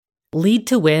Lead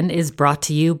to Win is brought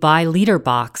to you by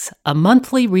LeaderBox, a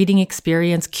monthly reading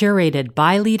experience curated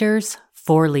by leaders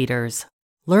for leaders.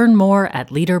 Learn more at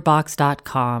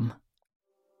leaderbox.com.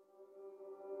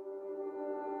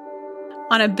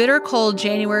 On a bitter cold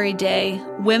January day,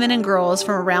 women and girls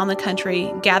from around the country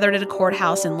gathered at a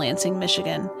courthouse in Lansing,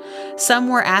 Michigan. Some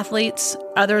were athletes,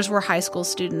 others were high school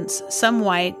students, some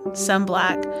white, some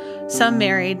black, some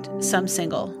married, some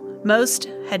single. Most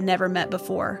had never met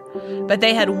before, but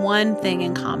they had one thing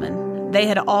in common. They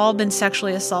had all been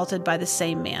sexually assaulted by the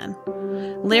same man.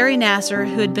 Larry Nassar,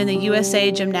 who had been the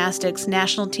USA Gymnastics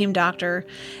national team doctor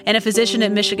and a physician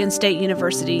at Michigan State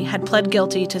University, had pled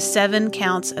guilty to 7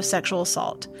 counts of sexual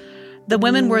assault. The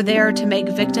women were there to make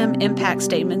victim impact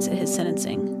statements at his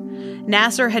sentencing.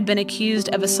 Nassar had been accused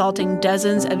of assaulting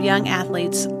dozens of young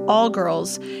athletes, all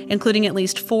girls, including at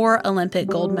least 4 Olympic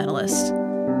gold medalists.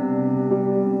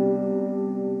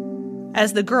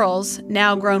 As the girls,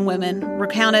 now grown women,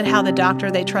 recounted how the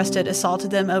doctor they trusted assaulted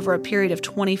them over a period of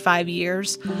 25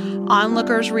 years,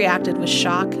 onlookers reacted with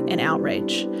shock and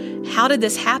outrage. How did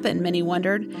this happen, many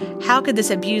wondered? How could this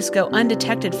abuse go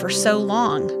undetected for so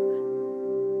long?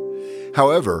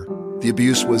 However, the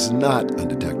abuse was not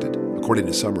undetected, according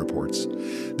to some reports.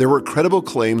 There were credible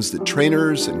claims that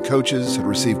trainers and coaches had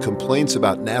received complaints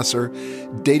about Nassar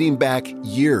dating back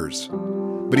years.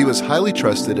 But he was highly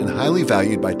trusted and highly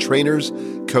valued by trainers,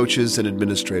 coaches, and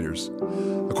administrators.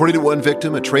 According to one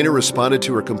victim, a trainer responded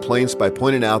to her complaints by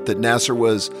pointing out that Nassar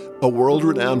was a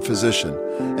world-renowned physician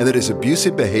and that his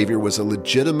abusive behavior was a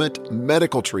legitimate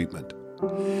medical treatment.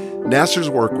 Nassar's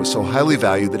work was so highly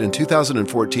valued that in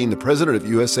 2014, the president of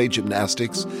USA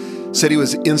Gymnastics said he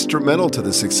was instrumental to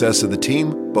the success of the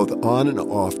team, both on and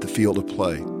off the field of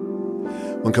play.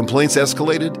 When complaints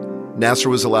escalated, Nassar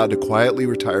was allowed to quietly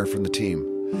retire from the team.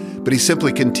 But he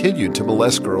simply continued to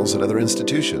molest girls at other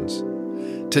institutions.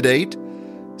 To date,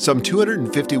 some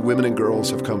 250 women and girls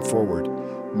have come forward,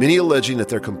 many alleging that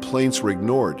their complaints were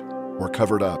ignored or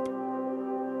covered up.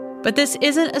 But this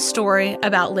isn't a story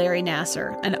about Larry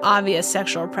Nassar, an obvious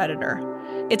sexual predator.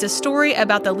 It's a story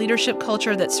about the leadership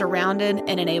culture that surrounded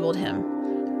and enabled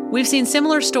him. We've seen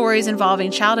similar stories involving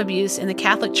child abuse in the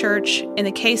Catholic Church, in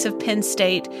the case of Penn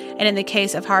State, and in the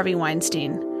case of Harvey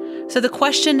Weinstein. So the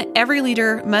question every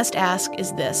leader must ask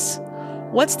is this: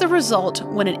 what's the result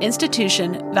when an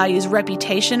institution values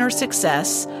reputation or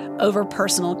success over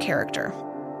personal character?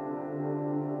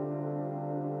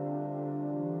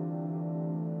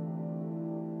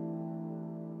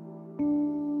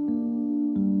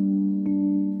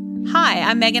 Hi,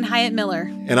 I'm Megan Hyatt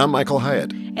Miller. And I'm Michael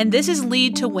Hyatt. And this is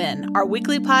Lead to Win, our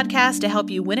weekly podcast to help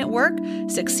you win at work,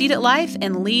 succeed at life,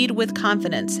 and lead with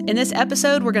confidence. In this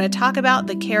episode, we're going to talk about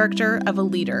the character of a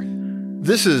leader.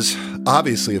 This is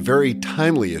obviously a very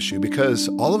timely issue because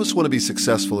all of us want to be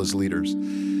successful as leaders.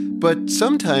 But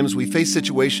sometimes we face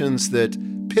situations that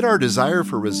pit our desire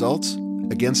for results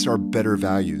against our better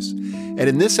values. And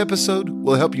in this episode,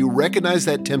 we'll help you recognize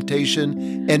that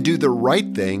temptation and do the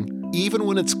right thing, even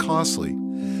when it's costly.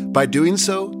 By doing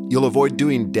so, you'll avoid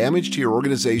doing damage to your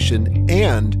organization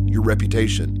and your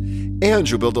reputation, and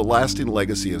you'll build a lasting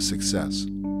legacy of success.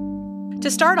 To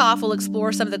start off, we'll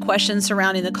explore some of the questions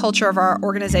surrounding the culture of our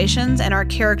organizations and our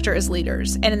character as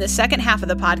leaders. And in the second half of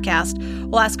the podcast,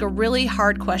 we'll ask a really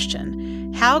hard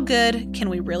question: how good can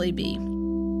we really be?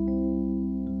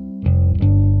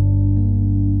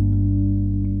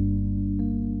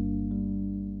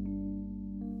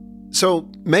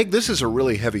 So, Meg, this is a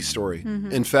really heavy story.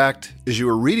 Mm-hmm. In fact, as you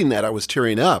were reading that, I was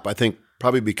tearing up. I think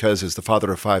probably because as the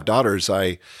father of 5 daughters,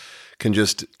 I can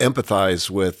just empathize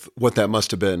with what that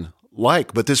must have been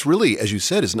like. But this really, as you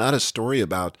said, is not a story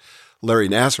about Larry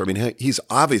Nassar. I mean, he's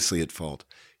obviously at fault.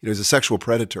 You know, he's a sexual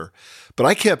predator. But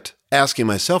I kept asking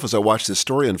myself as I watched this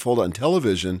story unfold on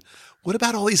television, what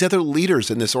about all these other leaders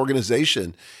in this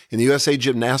organization, in the USA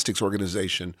Gymnastics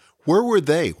organization? Where were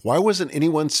they? Why wasn't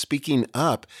anyone speaking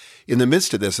up in the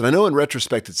midst of this? And I know in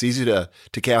retrospect it's easy to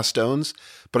cast stones,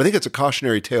 but I think it's a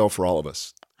cautionary tale for all of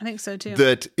us. I think so too.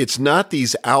 That it's not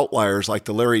these outliers like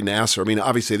the Larry Nassar. I mean,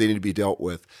 obviously they need to be dealt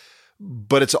with,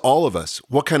 but it's all of us.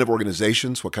 What kind of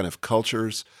organizations, what kind of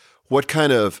cultures, what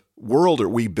kind of world are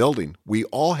we building? We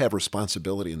all have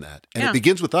responsibility in that. And it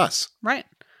begins with us. Right.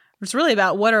 It's really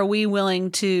about what are we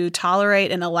willing to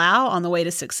tolerate and allow on the way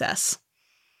to success.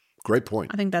 Great point.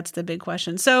 I think that's the big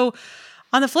question. So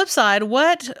on the flip side,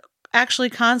 what actually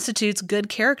constitutes good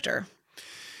character?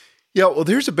 Yeah, well,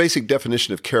 there's a basic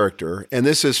definition of character, and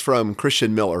this is from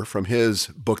Christian Miller from his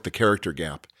book, The Character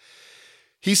Gap.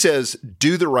 He says,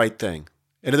 do the right thing.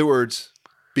 In other words,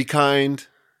 be kind,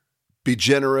 be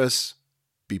generous,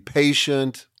 be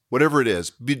patient, whatever it is,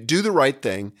 do the right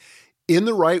thing in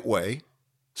the right way.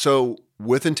 So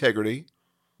with integrity,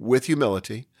 with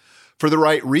humility, for the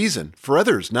right reason, for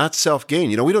others, not self-gain.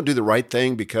 We don't do the right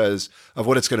thing because of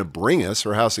what it's going to bring us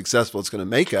or how successful it's going to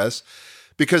make us.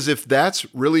 Because if that's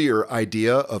really your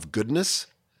idea of goodness,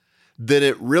 then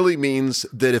it really means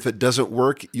that if it doesn't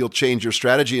work, you'll change your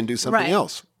strategy and do something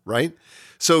else, right?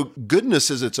 So goodness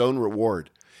is its own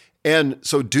reward. And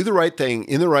so do the right thing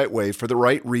in the right way for the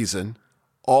right reason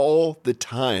all the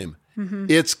time.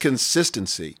 It's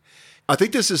consistency. I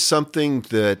think this is something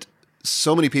that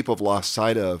so many people have lost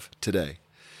sight of today.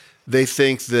 They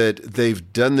think that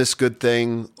they've done this good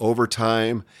thing over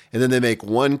time, and then they make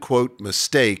one, quote,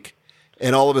 mistake,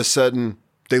 and all of a sudden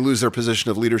they lose their position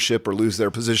of leadership or lose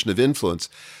their position of influence.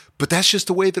 But that's just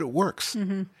the way that it works.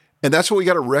 And that's what we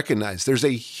got to recognize. There's a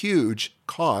huge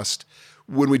cost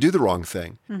when we do the wrong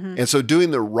thing. And so doing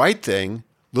the right thing,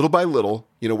 little by little,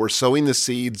 we're sowing the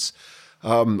seeds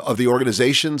of the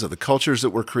organizations, of the cultures that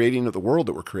we're creating, of the world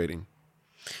that we're creating.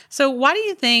 So why do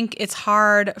you think it's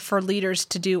hard for leaders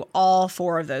to do all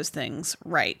four of those things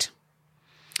right?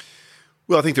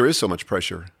 Well, I think there is so much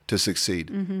pressure to succeed.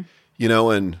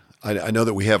 And I know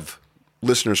that we have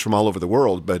listeners from all over the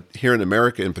world, but here in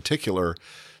America in particular,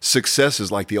 success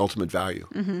is like the ultimate value.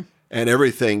 And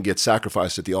everything gets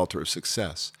sacrificed at the altar of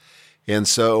success. And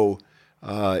so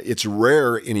it's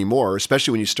rare anymore,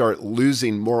 especially when you start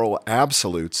losing moral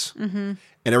absolutes and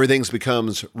everything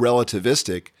becomes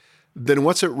relativistic. Then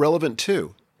what's it relevant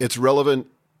to? It's relevant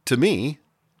to me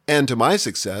and to my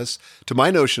success, to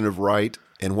my notion of right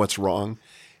and what's wrong.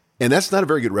 And that's not a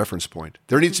very good reference point.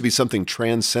 There needs to be something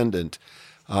transcendent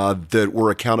that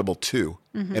we're accountable to.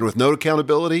 And with no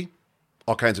accountability,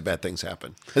 all kinds of bad things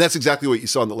happen. And that's exactly what you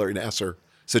saw in the Larry Nassar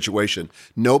situation.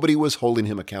 Nobody was holding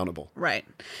him accountable. Right.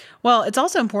 Well, it's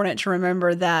also important to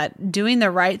remember that doing the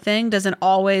right thing doesn't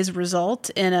always result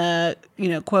in a,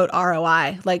 quote,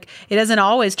 ROI. Like, it doesn't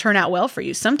always turn out well for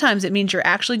you. Sometimes it means you're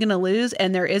actually going to lose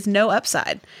and there is no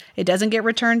upside. It doesn't get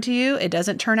returned to you. It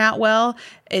doesn't turn out well.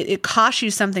 It costs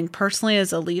you something personally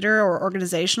as a leader or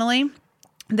organizationally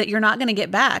that you're not going to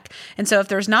get back. And so if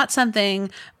there's not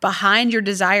something behind your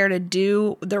desire to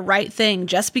do the right thing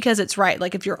just because it's right,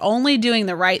 like if you're only doing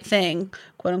the right thing,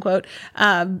 quote unquote,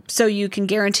 so you can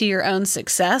guarantee your own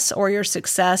success or your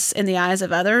success in the eyes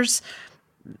of others,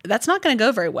 that's not going to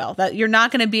go very well. That you're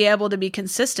not going to be able to be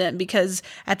consistent, because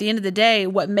at the end of the day,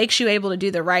 what makes you able to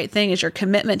do the right thing is your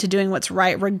commitment to doing what's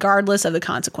right, regardless of the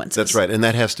consequences. That's right. And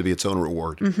that has to be its own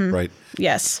reward, right?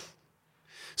 Yes.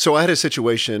 So I had a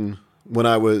situation when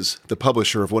I was the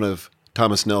publisher of one of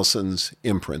Thomas Nelson's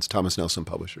imprints, Thomas Nelson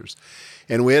Publishers.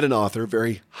 And we had an author,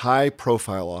 very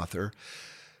high-profile author,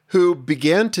 who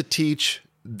began to teach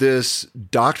this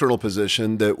doctrinal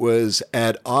position that was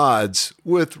at odds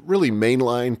with really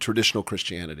mainline traditional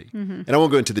Christianity. And I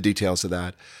won't go into the details of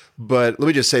that, but let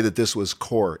me just say that this was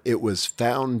core. It was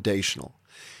foundational.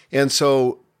 And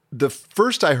so the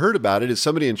first I heard about it is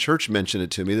somebody in church mentioned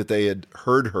it to me, that they had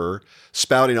heard her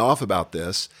spouting off about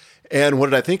this. And what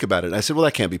did I think about it? And I said, well,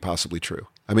 that can't be possibly true.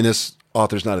 I mean, this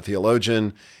author's not a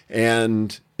theologian,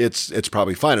 and it's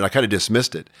probably fine. And I kind of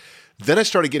dismissed it. Then I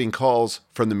started getting calls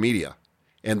from the media,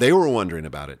 and they were wondering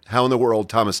about it. How in the world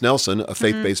Thomas Nelson, a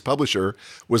faith-based publisher,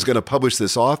 was going to publish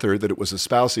this author that it was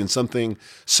espousing something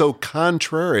so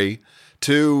contrary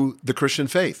to the Christian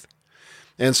faith.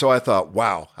 And so I thought,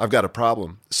 wow, I've got a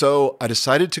problem. So I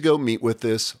decided to go meet with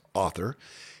this author.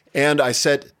 And I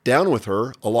sat down with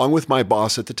her, along with my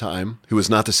boss at the time, who was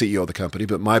not the CEO of the company,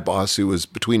 but my boss, who was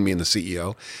between me and the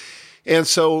CEO. And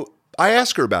so I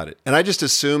asked her about it. And I just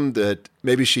assumed that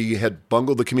maybe she had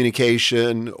bungled the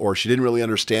communication or she didn't really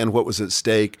understand what was at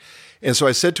stake. And so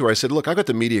I said to her, I said, look, I got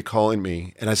the media calling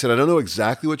me. And I said, I don't know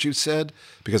exactly what you said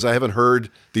because I haven't heard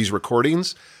these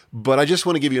recordings, but I just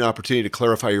want to give you an opportunity to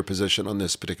clarify your position on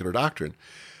this particular doctrine.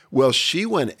 Well, she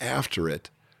went after it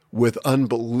with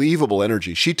unbelievable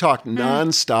energy. She talked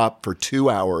nonstop for 2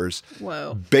 hours,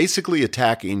 basically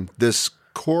attacking this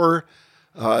core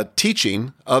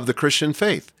teaching of the Christian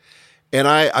faith. And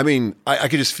I mean, I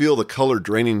could just feel the color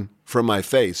draining from my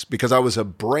face because I was a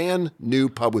brand new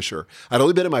publisher. I'd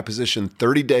only been in my position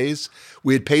 30 days.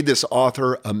 We had paid this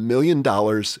author $1 million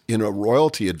in a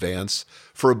royalty advance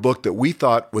for a book that we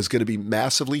thought was going to be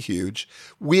massively huge.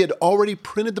 We had already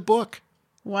printed the book.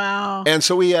 Wow. And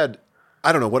so we had,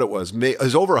 I don't know what it was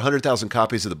over 100,000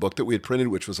 copies of the book that we had printed,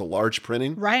 which was a large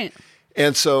printing. Right.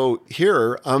 And so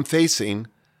here I'm facing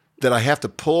that I have to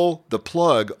pull the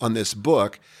plug on this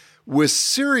book with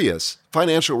serious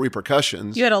financial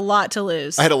repercussions. You had a lot to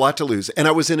lose. I had a lot to lose. And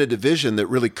I was in a division that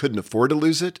really couldn't afford to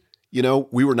lose it. You know,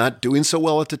 we were not doing so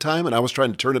well at the time, and I was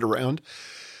trying to turn it around.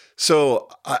 So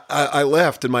I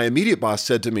left, and my immediate boss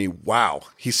said to me, wow.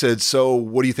 He said, so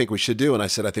what do you think we should do? And I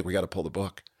said, I think we got to pull the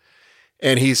book.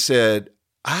 And he said,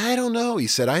 I don't know. He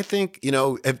said, I think,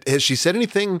 has she said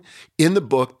anything in the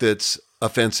book that's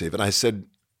offensive? And I said,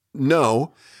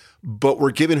 no, but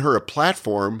we're giving her a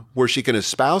platform where she can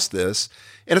espouse this,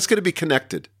 and it's going to be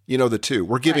connected, the two.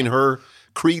 We're giving her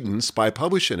credence by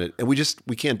publishing it, and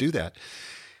we can't do that.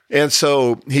 And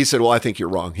so he said, well, I think you're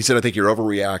wrong. He said, I think you're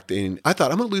overreacting. I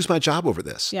thought, I'm going to lose my job over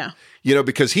this. Yeah.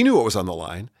 Because he knew what was on the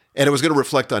line, and it was going to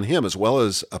reflect on him as well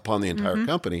as upon the entire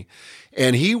company.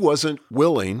 And he wasn't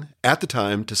willing at the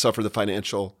time to suffer the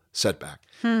financial setback.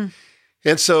 And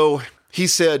so he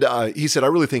said, I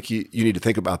really think you need to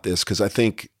think about this, because I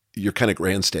think you're kind of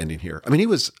grandstanding here. I mean, he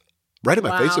was right in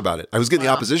my face about it. I was getting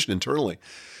the opposition internally.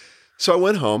 So I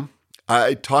went home.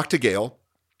 I talked to Gail.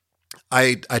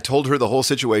 I told her the whole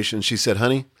situation. She said,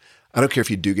 honey, I don't care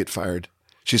if you do get fired.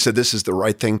 She said, this is the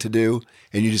right thing to do,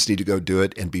 and you just need to go do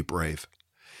it and be brave.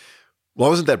 Well, I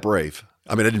wasn't that brave.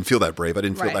 I mean, I didn't feel that brave. I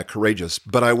didn't feel that courageous.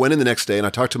 But I went in the next day and I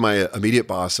talked to my immediate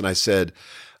boss, and I said,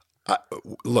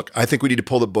 look, I think we need to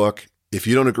pull the book. If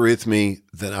you don't agree with me,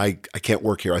 then I can't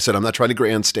work here. I said, I'm not trying to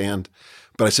grandstand,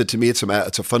 but I said, to me, it's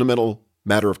a fundamental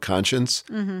matter of conscience,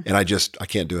 and I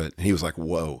can't do it. And he was like,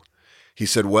 whoa. He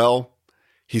said,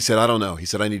 I don't know. He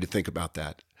said, I need to think about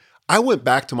that. I went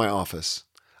back to my office.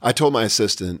 I told my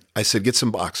assistant, I said, get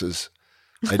some boxes.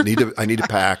 I need to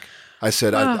pack. I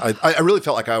said, I really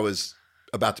felt like I was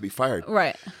about to be fired.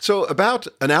 Right. So about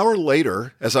an hour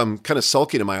later, as I'm kind of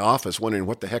sulking in my office, wondering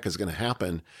what the heck is going to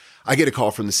happen, I get a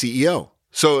call from the CEO.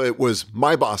 So it was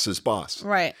my boss's boss.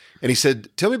 Right. And he said,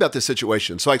 tell me about this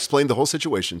situation. So I explained the whole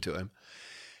situation to him.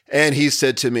 And he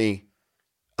said to me,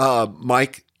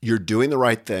 Mike, you're doing the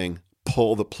right thing.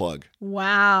 Pull the plug.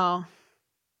 Wow.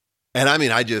 And I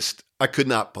mean, I could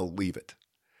not believe it.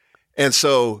 And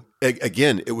so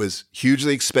again, it was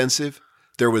hugely expensive.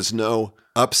 There was no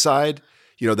upside.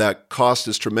 That cost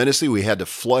us tremendously. We had to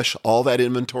flush all that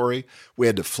inventory. We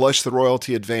had to flush the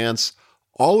royalty advance,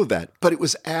 all of that. But it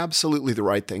was absolutely the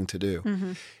right thing to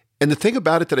do. And the thing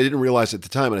about it that I didn't realize at the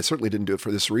time, and I certainly didn't do it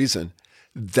for this reason,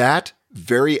 that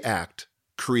very act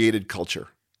created culture.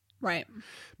 Right.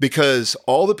 Because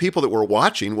all the people that were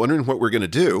watching, wondering what we're going to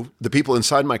do, the people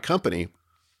inside my company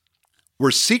were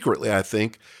secretly, I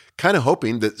think, kind of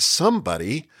hoping that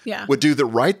somebody would do the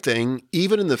right thing,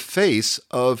 even in the face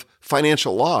of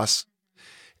financial loss.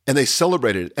 And they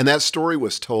celebrated it. And that story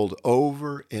was told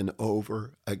over and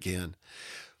over again.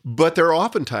 But there are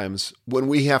often times when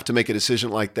we have to make a decision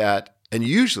like that. And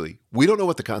usually we don't know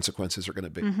what the consequences are going to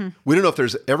be. We don't know if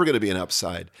there's ever going to be an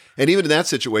upside. And even in that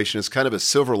situation, it's kind of a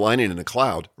silver lining in a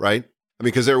cloud, right? I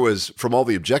mean, because there was, from all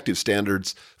the objective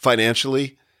standards,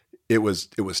 financially, it was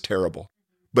terrible.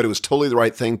 But it was totally the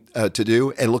right thing to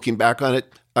do. And looking back on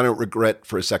it, I don't regret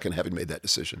for a second having made that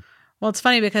decision. Well, it's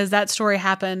funny because that story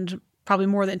happened probably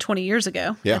more than 20 years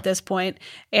ago at this point.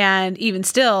 And even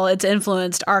still, it's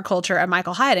influenced our culture at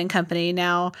Michael Hyatt & Company.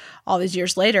 Now, all these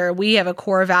years later, we have a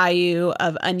core value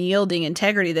of unyielding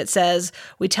integrity that says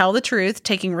we tell the truth,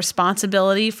 taking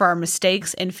responsibility for our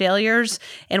mistakes and failures,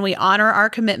 and we honor our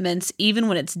commitments even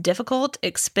when it's difficult,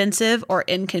 expensive, or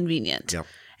inconvenient. Yep.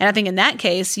 And I think in that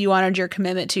case, you honored your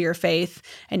commitment to your faith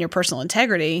and your personal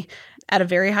integrity at a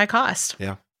very high cost.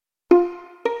 Yeah.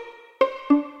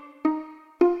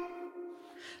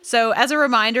 So as a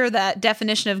reminder, that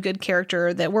definition of good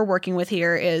character that we're working with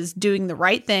here is doing the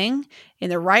right thing in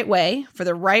the right way for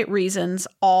the right reasons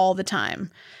all the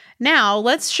time. Now,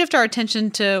 let's shift our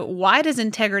attention to why does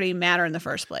integrity matter in the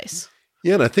first place?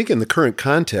 Yeah, and I think in the current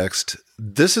context,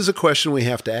 this is a question we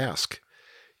have to ask.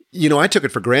 I took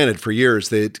it for granted for years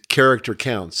that character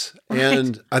counts. Right.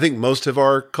 And I think most of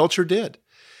our culture did.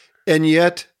 And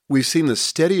yet we've seen the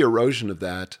steady erosion of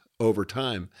that over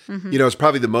time. It's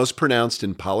probably the most pronounced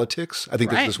in politics. I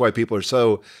think this is why people are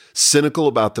so cynical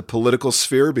about the political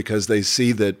sphere, because they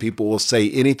see that people will say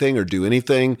anything or do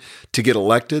anything to get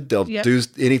elected. They'll do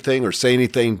anything or say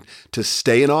anything to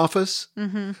stay in office.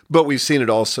 But we've seen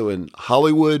it also in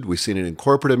Hollywood. We've seen it in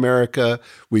corporate America.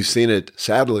 We've seen it,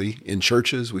 sadly, in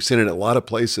churches. We've seen it in a lot of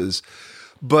places.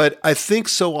 But I think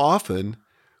so often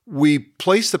we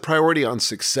place the priority on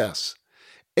success.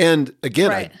 And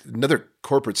again, another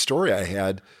corporate story I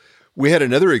had, we had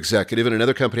another executive in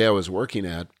another company I was working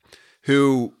at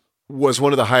who was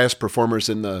one of the highest performers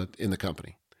in the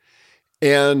company.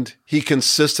 And he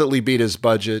consistently beat his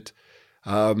budget.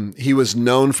 He was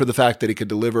known for the fact that he could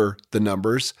deliver the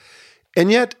numbers. And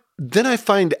yet then I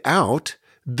find out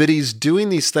that he's doing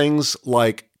these things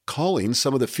like calling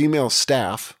some of the female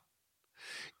staff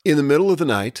in the middle of the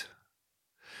night,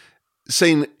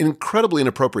 saying incredibly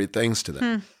inappropriate things to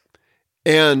them.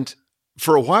 And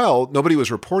for a while, nobody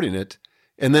was reporting it.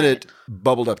 And then it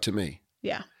bubbled up to me.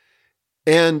 Yeah.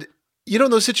 And, in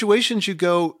those situations, you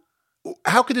go,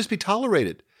 how could this be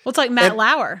tolerated? Well, it's like Matt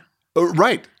Lauer.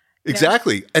 Right.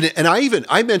 Exactly. Yeah. And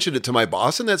I mentioned it to my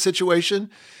boss in that situation.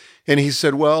 And he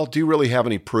said, well, do you really have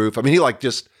any proof? I mean, he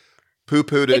just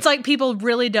poo-pooed it. It's like people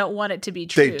really don't want it to be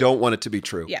true. They don't want it to be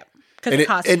true. Yeah. Because it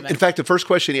costs and in fact, the first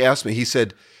question he asked me, he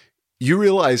said, you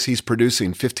realize he's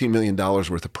producing $15 million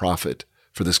worth of profit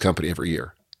for this company every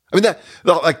year. I mean,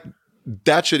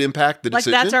 that should impact the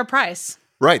decision. That's our price.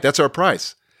 Right. That's our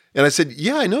price. And I said,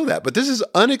 yeah, I know that, but this is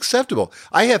unacceptable.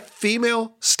 I have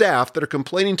female staff that are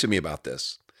complaining to me about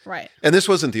this. Right. And this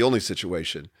wasn't the only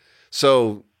situation.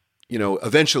 So,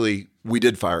 eventually we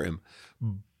did fire him,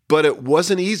 but it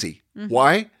wasn't easy.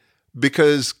 Why?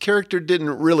 Because character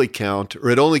didn't really count, or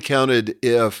it only counted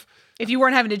if you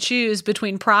weren't having to choose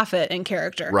between profit and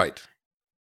character. Right.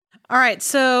 All right.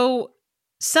 So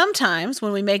sometimes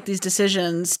when we make these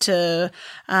decisions to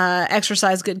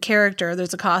exercise good character,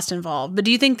 there's a cost involved. But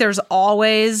do you think there's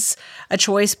always a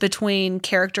choice between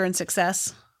character and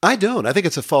success? I don't. I think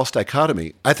it's a false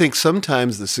dichotomy. I think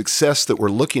sometimes the success that we're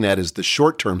looking at is the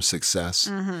short-term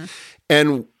success.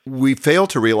 And we fail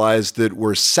to realize that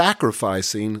we're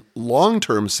sacrificing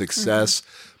long-term success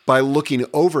by looking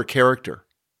over character,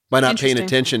 by not paying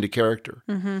attention to character.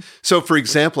 So, for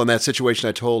example, in that situation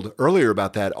I told earlier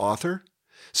about that author,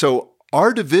 so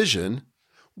our division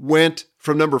went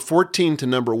from number 14 to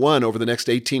number 1 over the next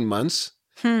 18 months.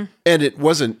 And it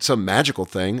wasn't some magical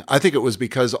thing. I think it was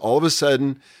because all of a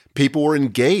sudden people were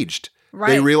engaged.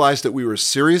 Right. They realized that we were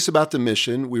serious about the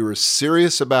mission. We were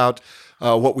serious about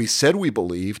what we said we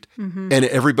believed. And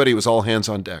everybody was all hands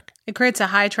on deck. It creates a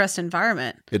high trust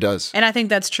environment. It does. And I think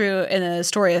that's true in the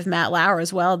story of Matt Lauer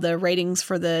as well. The ratings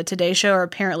for the Today Show are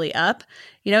apparently up.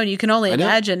 And you can only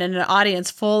imagine in an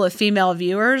audience full of female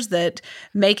viewers that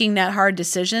making that hard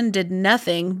decision did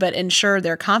nothing but ensure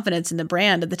their confidence in the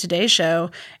brand of the Today Show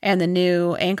and the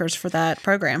new anchors for that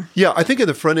program. Yeah, I think at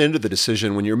the front end of the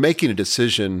decision, when you're making a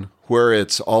decision where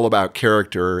it's all about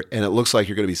character and it looks like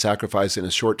you're going to be sacrificing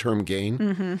a short-term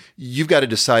gain, you've got to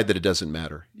decide that it doesn't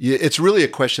matter. It's really a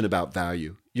question about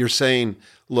value. You're saying,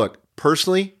 look,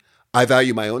 personally, I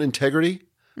value my own integrity.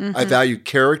 I value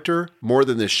character more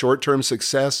than this short-term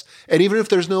success. And even if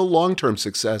there's no long-term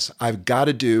success, I've got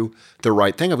to do the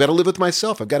right thing. I've got to live with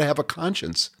myself. I've got to have a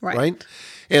conscience, right?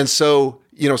 And so,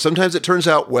 sometimes it turns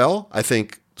out well. I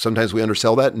think sometimes we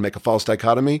undersell that and make a false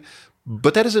dichotomy.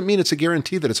 But that doesn't mean it's a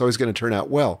guarantee that it's always going to turn out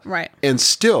well. Right. And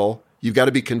still, you've got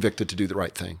to be convicted to do the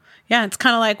right thing. Yeah, it's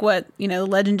kind of like what,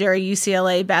 legendary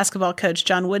UCLA basketball coach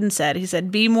John Wooden said. He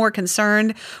said, be more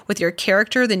concerned with your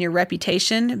character than your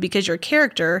reputation, because your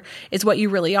character is what you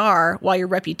really are, while your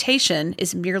reputation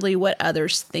is merely what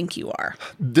others think you are.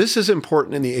 This is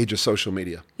important in the age of social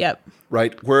media. Yep.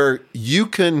 Right? Where you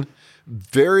can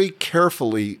very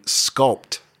carefully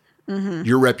sculpt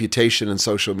your reputation in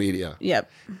social media.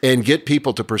 Yep. And get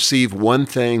people to perceive one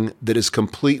thing that is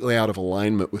completely out of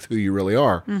alignment with who you really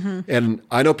are. And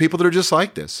I know people that are just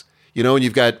like this. And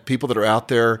you've got people that are out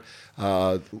there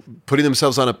putting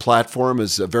themselves on a platform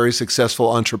as a very successful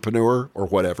entrepreneur or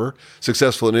whatever,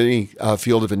 successful in any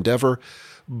field of endeavor.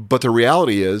 But the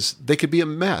reality is they could be a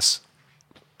mess.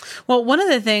 Well, one of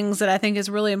the things that I think is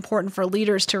really important for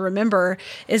leaders to remember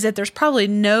is that there's probably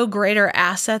no greater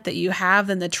asset that you have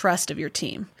than the trust of your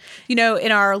team. In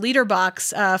our leader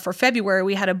box for February,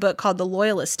 we had a book called The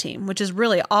Loyalist Team, which is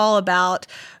really all about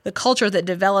the culture that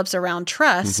develops around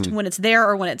trust when it's there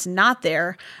or when it's not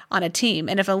there on a team.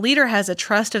 And if a leader has a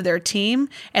trust of their team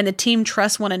and the team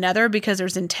trusts one another because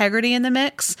there's integrity in the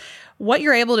mix, what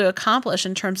you're able to accomplish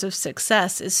in terms of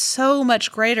success is so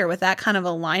much greater with that kind of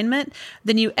alignment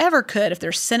than you ever could if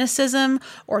there's cynicism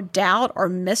or doubt or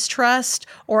mistrust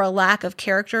or a lack of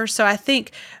character. So I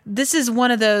think this is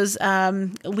one of those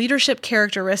leadership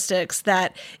characteristics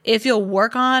that if you'll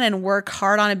work on and work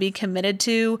hard on and be committed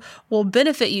to, will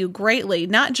benefit you greatly,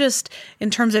 not just in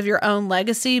terms of your own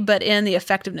legacy, but in the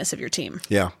effectiveness of your team.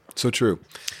 Yeah, so true.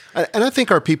 And I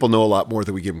think our people know a lot more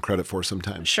than we give them credit for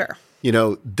sometimes. Sure.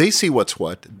 They see what's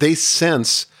what. They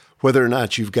sense whether or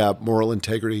not you've got moral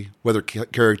integrity, whether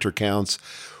character counts,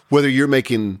 whether you're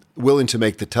willing to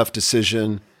make the tough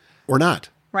decision or not.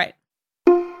 Right.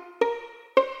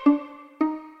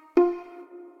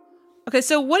 Okay,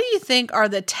 so what do you think are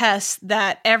the tests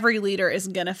that every leader is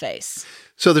going to face?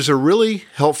 So there's a really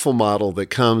helpful model that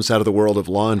comes out of the world of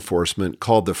law enforcement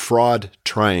called the fraud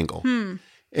triangle.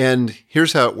 And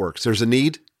here's how it works. There's a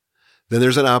need, then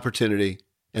there's an opportunity,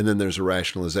 and then there's a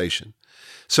rationalization.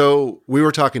 So we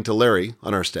were talking to Larry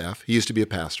on our staff. He used to be a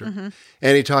pastor.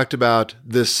 And he talked about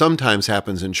this sometimes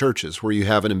happens in churches where you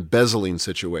have an embezzling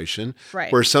situation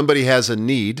where somebody has a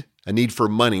need for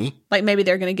money. Like maybe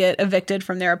they're going to get evicted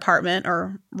from their apartment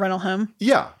or rental home.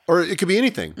 Yeah. Or it could be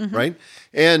anything, right?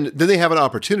 And then they have an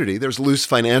opportunity. There's loose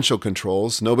financial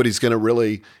controls. Nobody's going to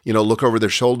really, look over their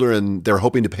shoulder, and they're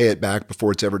hoping to pay it back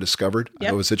before it's ever discovered. Yep.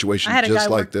 I know a situation I had just a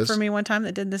guy like work this. for me one time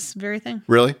that did this very thing.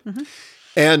 Really?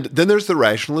 And then there's the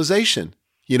rationalization.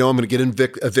 I'm going to get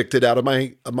evicted out of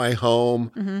my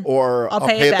home, or I'll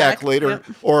pay it back later,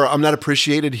 or I'm not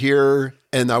appreciated here,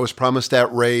 and I was promised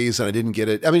that raise and I didn't get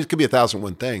it. I mean, it could be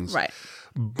 1,001 things. Right.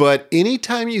 But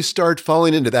anytime you start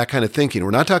falling into that kind of thinking,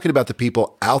 we're not talking about the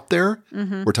people out there.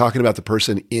 We're talking about the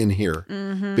person in here,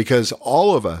 because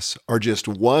all of us are just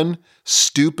one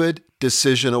stupid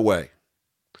decision away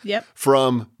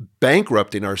from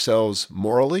bankrupting ourselves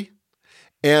morally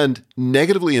and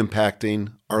negatively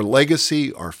impacting our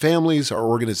legacy, our families, our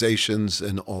organizations,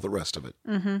 and all the rest of it.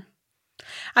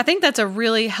 I think that's a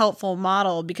really helpful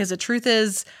model, because the truth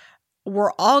is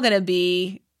we're all going to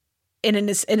be in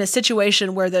a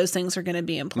situation where those things are going to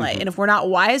be in play. And if we're not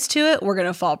wise to it, we're going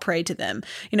to fall prey to them.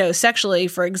 Sexually,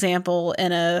 for example,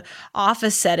 in a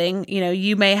office setting,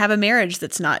 you may have a marriage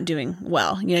that's not doing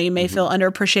well. You may feel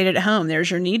underappreciated at home. There's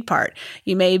your need part.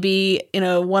 You may be in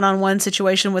a one-on-one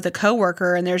situation with a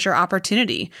coworker, and there's your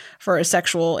opportunity for a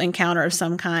sexual encounter of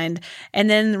some kind. And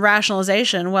then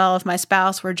rationalization, well, if my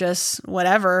spouse were just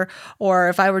whatever, or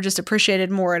if I were just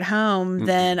appreciated more at home,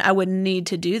 then I wouldn't need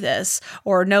to do this,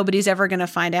 or nobody's ever going to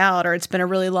find out, or it's been a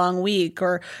really long week,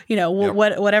 or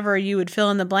whatever you would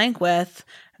fill in the blank with.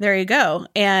 There you go.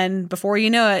 And before you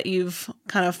know it, you've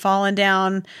kind of fallen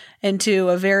down into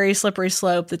a very slippery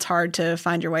slope that's hard to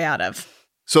find your way out of.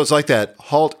 So it's like that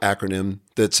HALT acronym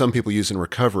that some people use in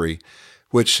recovery,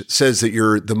 which says that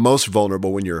you're the most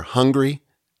vulnerable when you're hungry,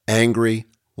 angry,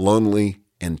 lonely,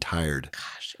 and tired.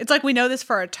 It's like we know this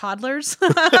for our toddlers,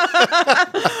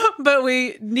 but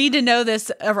we need to know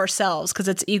this of ourselves, because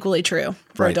it's equally true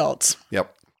for adults.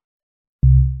 Yep.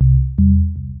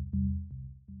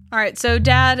 All right. So,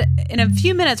 Dad, in a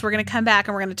few minutes, we're going to come back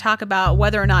and we're going to talk about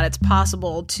whether or not it's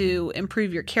possible to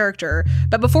improve your character.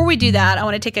 But before we do that, I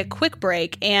want to take a quick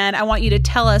break, and I want you to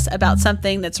tell us about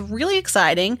something that's really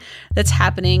exciting that's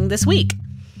happening this week.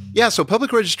 Yeah, so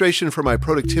public registration for my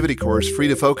productivity course, Free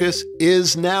to Focus,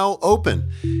 is now open.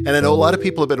 And I know a lot of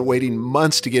people have been waiting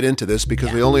months to get into this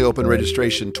because we only open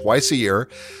registration twice a year.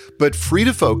 But Free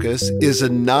to Focus is a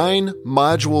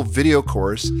 9-module video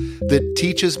course that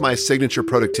teaches my signature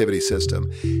productivity system.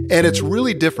 And it's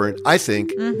really different, I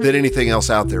think, than anything else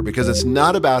out there, because it's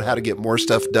not about how to get more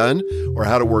stuff done or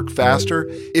how to work faster.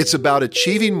 It's about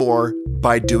achieving more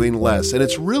by doing less. And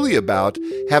it's really about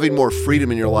having more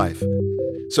freedom in your life.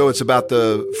 So it's about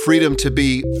the freedom to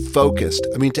be focused.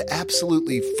 I mean, to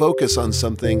absolutely focus on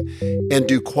something and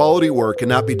do quality work and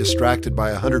not be distracted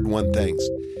by 101 things.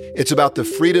 It's about the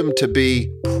freedom to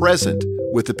be present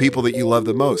with the people that you love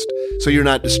the most, so you're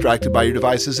not distracted by your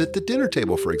devices at the dinner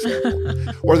table, for example.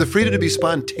 Or the freedom to be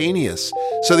spontaneous,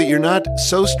 so that you're not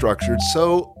so structured,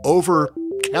 so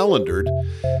over-calendared,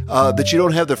 that you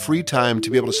don't have the free time to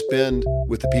be able to spend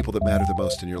with the people that matter the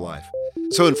most in your life.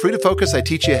 So in Free to Focus, I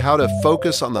teach you how to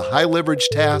focus on the high leverage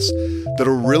tasks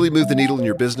that'll really move the needle in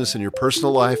your business and your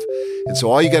personal life. And so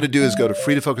all you got to do is go to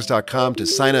freetofocus.com to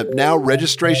sign up now.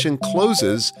 Registration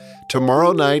closes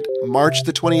tomorrow night, March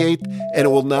the 28th, and it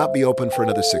will not be open for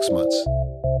another 6 months.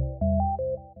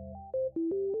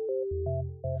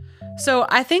 So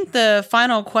I think the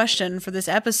final question for this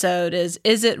episode is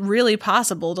it really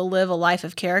possible to live a life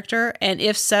of character? And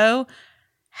if so,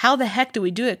 how the heck do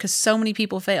we do it? Because so many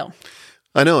people fail.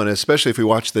 I know, and especially if we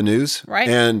watch the news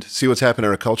and see what's happening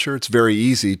in our culture, it's very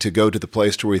easy to go to the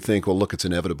place where we think, well, look, it's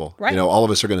inevitable. Right. All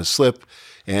of us are going to slip,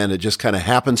 and it just kind of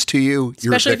happens to you.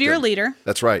 Especially if you're a leader.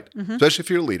 That's right. Especially if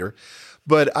you're a leader.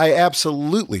 But I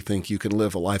absolutely think you can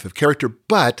live a life of character,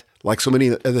 but like so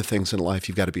many other things in life,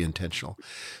 you've got to be intentional.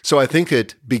 So I think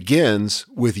it begins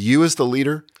with you as the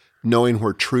leader knowing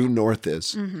where true north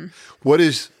is. What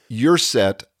is your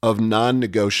set of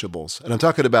non-negotiables? And I'm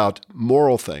talking about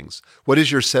moral things. What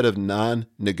is your set of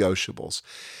non-negotiables?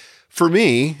 For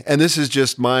me, and this is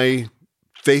just my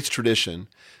faith tradition,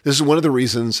 this is one of the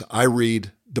reasons I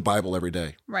read the Bible every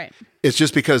day. Right. It's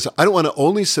just because I don't want to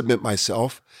only submit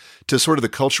myself to sort of the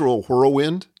cultural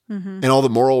whirlwind and all the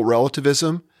moral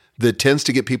relativism that tends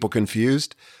to get people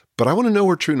confused, but I want to know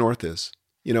where true north is.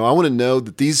 I want to know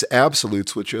that these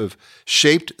absolutes, which have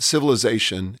shaped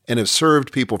civilization and have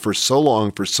served people for so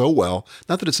long, for so well,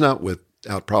 not that it's not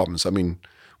without problems. I mean,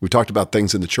 We talked about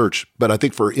things in the church, but I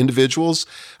think for individuals,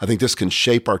 I think this can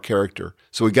shape our character.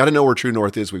 So we've got to know where true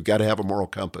north is. We've got to have a moral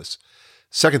compass.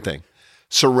 Second thing,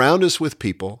 surround us with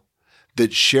people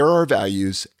that share our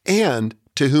values and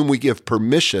to whom we give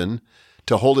permission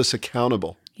to hold us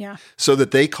accountable. Yeah. So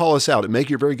that they call us out. And Meg,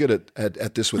 you're very good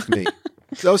at this with me.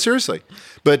 No, seriously.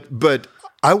 But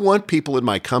I want people in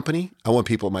my company, I want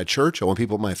people in my church, I want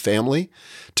people in my family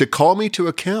to call me to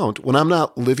account when I'm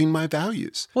not living my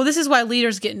values. Well, this is why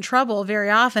leaders get in trouble very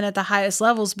often at the highest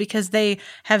levels, because they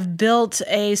have built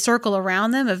a circle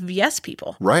around them of yes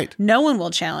people. Right. No one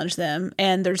will challenge them,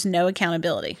 and there's no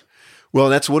accountability. Well,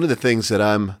 that's one of the things that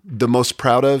I'm the most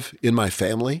proud of in my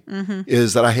family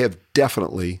is that I have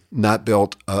definitely not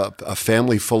built a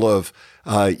family full of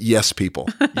yes people.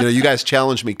 You guys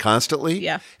challenge me constantly.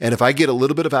 Yeah. And if I get a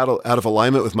little bit of out of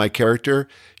alignment with my character,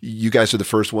 you guys are the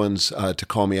first ones to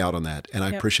call me out on that. And I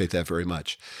appreciate that very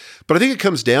much. But I think it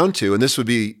comes down to, and this would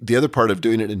be the other part of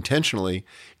doing it intentionally,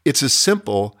 it's as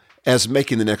simple as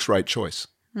making the next right choice.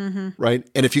 Right?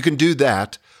 And if you can do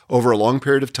that over a long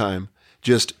period of time,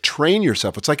 just train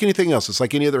yourself. It's like anything else. It's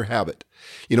like any other habit.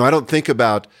 I don't think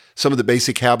about some of the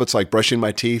basic habits like brushing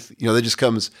my teeth. That just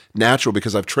comes natural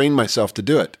because I've trained myself to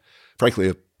do it. Frankly,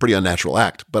 a pretty unnatural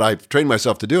act, but I've trained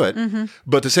myself to do it.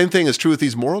 But the same thing is true with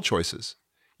these moral choices.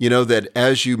 That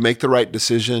as you make the right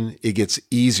decision, it gets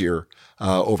easier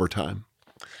over time.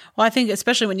 Well, I think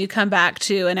especially when you come back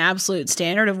to an absolute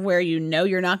standard of where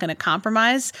you're not going to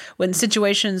compromise, when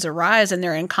situations arise and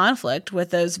they're in conflict with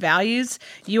those values,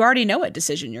 you already know what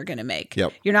decision you're going to make.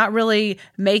 Yep. You're not really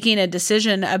making a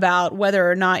decision about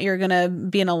whether or not you're going to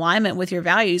be in alignment with your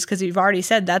values, because you've already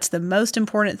said that's the most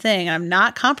important thing. I'm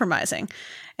not compromising,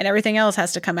 and everything else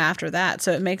has to come after that.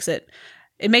 So it makes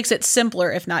it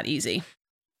simpler, if not easy.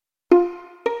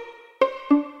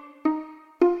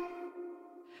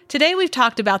 Today, we've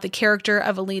talked about the character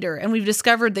of a leader, and we've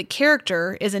discovered that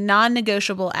character is a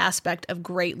non-negotiable aspect of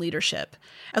great leadership.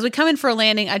 As we come in for a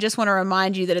landing, I just want to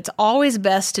remind you that it's always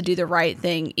best to do the right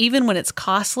thing, even when it's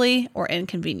costly or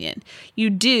inconvenient. You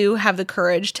do have the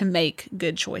courage to make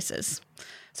good choices.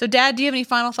 So, Dad, do you have any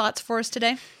final thoughts for us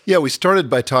today? Yeah, we started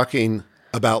by talking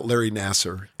about Larry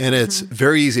Nassar, and it's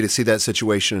very easy to see that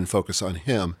situation and focus on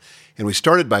him. And we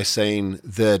started by saying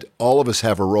that all of us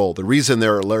have a role. The reason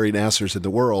there are Larry Nassars in the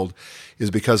world is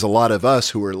because a lot of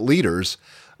us who are leaders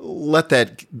let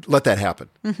that happen.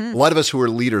 A lot of us who are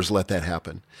leaders let that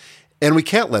happen. And we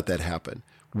can't let that happen.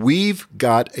 We've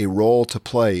got a role to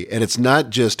play, and it's not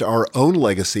just our own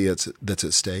legacy that's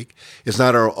at stake. It's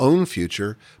not our own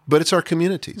future, but it's our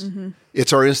communities.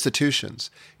 It's our institutions.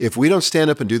 If we don't stand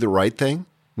up and do the right thing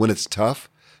when it's tough,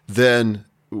 then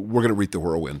we're going to reap the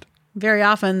whirlwind. Very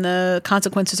often, the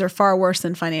consequences are far worse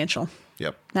than financial.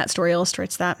 Yep. That story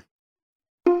illustrates that.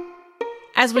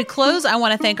 As we close, I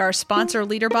want to thank our sponsor,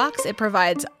 LeaderBox. It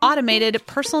provides automated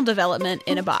personal development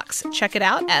in a box. Check it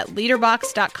out at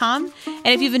leaderbox.com. And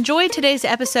if you've enjoyed today's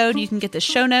episode, you can get the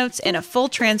show notes and a full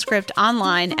transcript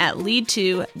online at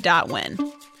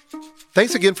lead2.win.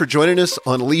 Thanks again for joining us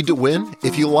on Lead to Win.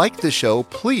 If you like the show,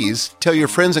 please tell your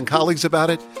friends and colleagues about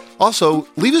it. Also,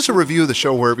 leave us a review of the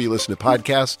show wherever you listen to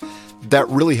podcasts. That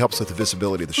really helps with the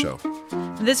visibility of the show.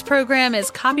 This program is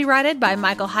copyrighted by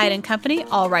Michael Hyde & Company,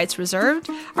 all rights reserved.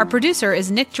 Our producer is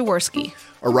Nick Jaworski.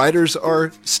 Our writers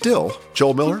are still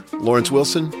Joel Miller, Lawrence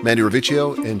Wilson, Mandy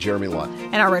Ravicchio, and Jeremy Lott.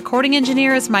 And our recording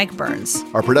engineer is Mike Burns.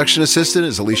 Our production assistant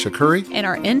is Alicia Curry. And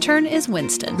our intern is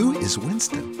Winston. Who is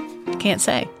Winston? Can't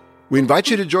say. We invite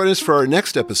you to join us for our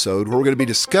next episode, where we're going to be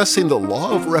discussing the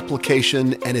law of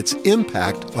replication and its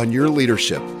impact on your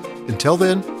leadership. Until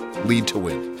then, lead to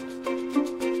win.